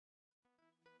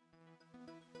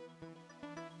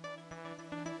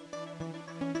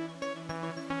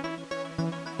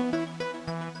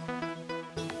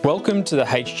Welcome to the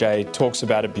HJ Talks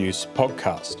About Abuse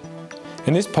podcast.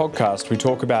 In this podcast, we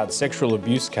talk about sexual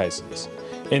abuse cases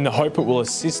in the hope it will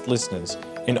assist listeners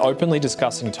in openly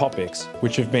discussing topics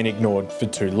which have been ignored for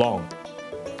too long.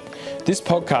 This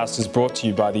podcast is brought to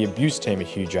you by the abuse team at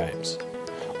Hugh James.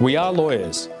 We are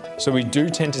lawyers, so we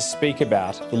do tend to speak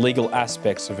about the legal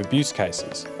aspects of abuse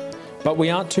cases, but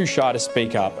we aren't too shy to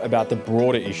speak up about the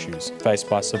broader issues faced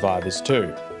by survivors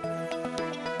too.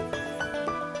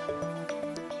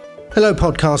 Hello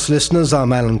podcast listeners,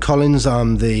 I'm Alan Collins.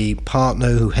 I'm the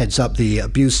partner who heads up the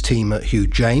abuse team at Hugh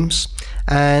James,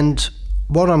 and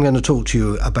what I'm going to talk to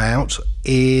you about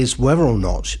is whether or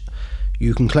not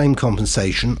you can claim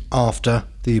compensation after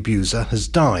the abuser has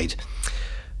died.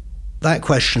 That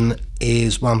question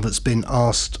is one that's been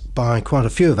asked by quite a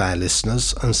few of our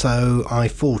listeners, and so I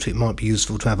thought it might be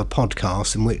useful to have a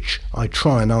podcast in which I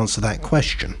try and answer that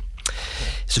question.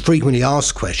 It's a frequently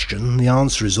asked question. The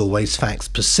answer is always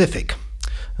fact-specific,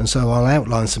 and so I'll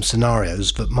outline some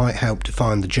scenarios that might help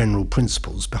define the general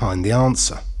principles behind the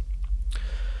answer.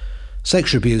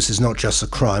 Sexual abuse is not just a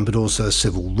crime, but also a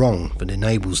civil wrong that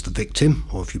enables the victim,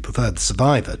 or if you prefer the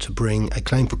survivor, to bring a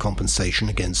claim for compensation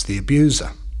against the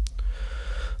abuser.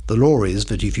 The law is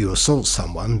that if you assault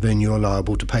someone, then you are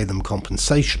liable to pay them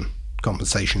compensation.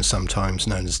 Compensation is sometimes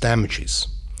known as damages.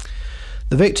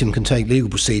 The victim can take legal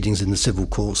proceedings in the civil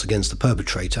courts against the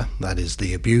perpetrator, that is,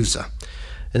 the abuser,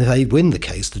 and if they win the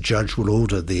case, the judge will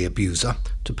order the abuser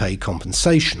to pay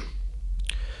compensation.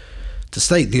 To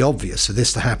state the obvious, for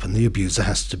this to happen, the abuser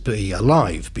has to be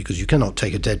alive, because you cannot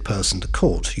take a dead person to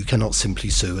court. You cannot simply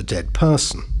sue a dead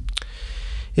person.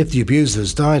 If the abuser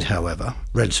has died, however,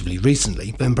 relatively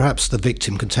recently, then perhaps the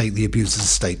victim can take the abuser's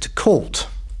estate to court.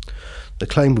 The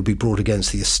claim would be brought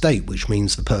against the estate, which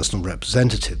means the personal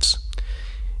representatives.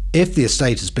 If the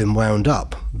estate has been wound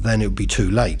up, then it would be too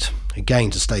late.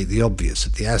 Again, to state the obvious,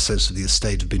 if the assets of the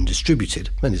estate have been distributed,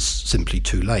 then it's simply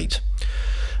too late.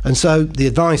 And so the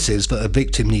advice is that a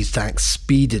victim needs to act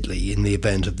speedily in the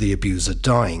event of the abuser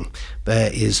dying. There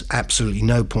is absolutely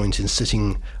no point in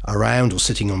sitting around or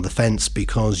sitting on the fence,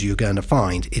 because you're going to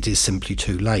find it is simply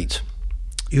too late.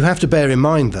 You have to bear in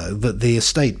mind, though, that the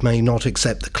estate may not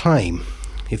accept the claim.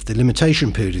 If the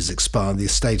limitation period is expired, the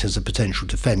estate has a potential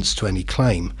defence to any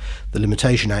claim. The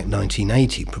Limitation Act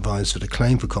 1980 provides that a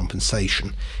claim for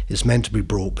compensation is meant to be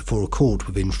brought before a court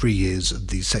within 3 years of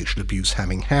the sexual abuse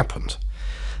having happened.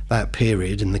 That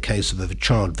period, in the case of a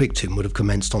child victim, would have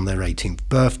commenced on their 18th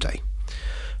birthday.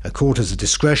 A court has a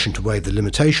discretion to waive the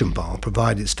limitation bar,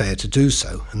 provided it's fair to do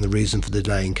so, and the reason for the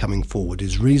delay in coming forward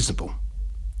is reasonable.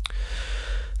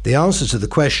 The answer to the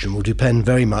question will depend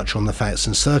very much on the facts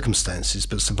and circumstances,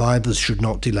 but survivors should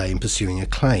not delay in pursuing a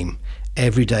claim.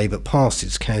 Every day that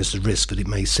passes carries the risk that it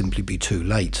may simply be too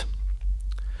late.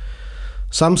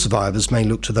 Some survivors may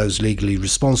look to those legally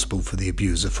responsible for the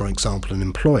abuser, for example, an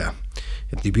employer.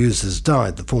 If the abuser has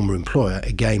died, the former employer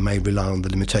again may rely on the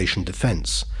limitation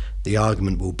defence. The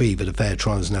argument will be that a fair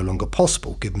trial is no longer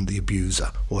possible given the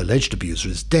abuser or alleged abuser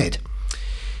is dead.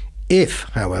 If,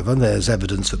 however, there's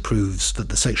evidence that proves that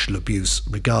the sexual abuse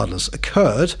regardless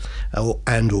occurred, or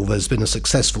there's been a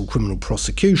successful criminal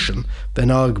prosecution, then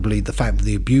arguably the fact that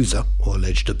the abuser or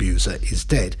alleged abuser is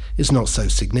dead is not so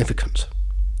significant.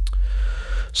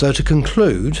 So to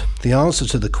conclude, the answer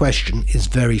to the question is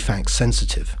very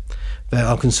fact-sensitive. There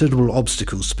are considerable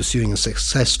obstacles to pursuing a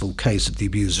successful case if the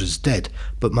abuser is dead,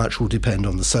 but much will depend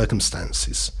on the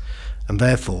circumstances. And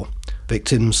therefore,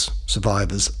 victims,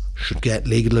 survivors, should get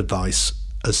legal advice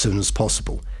as soon as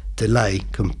possible. Delay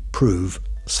can prove,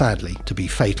 sadly, to be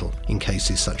fatal in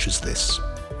cases such as this.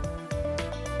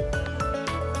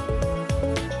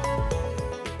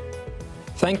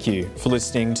 Thank you for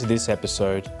listening to this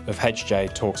episode of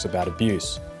HJ Talks About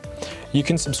Abuse. You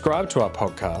can subscribe to our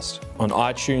podcast on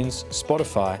iTunes,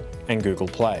 Spotify, and Google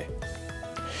Play.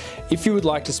 If you would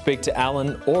like to speak to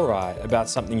Alan or I about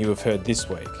something you have heard this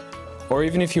week, or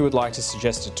even if you would like to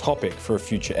suggest a topic for a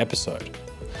future episode,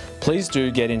 please do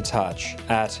get in touch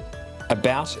at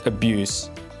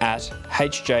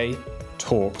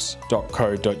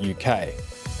aboutabuse@hjtalks.co.uk.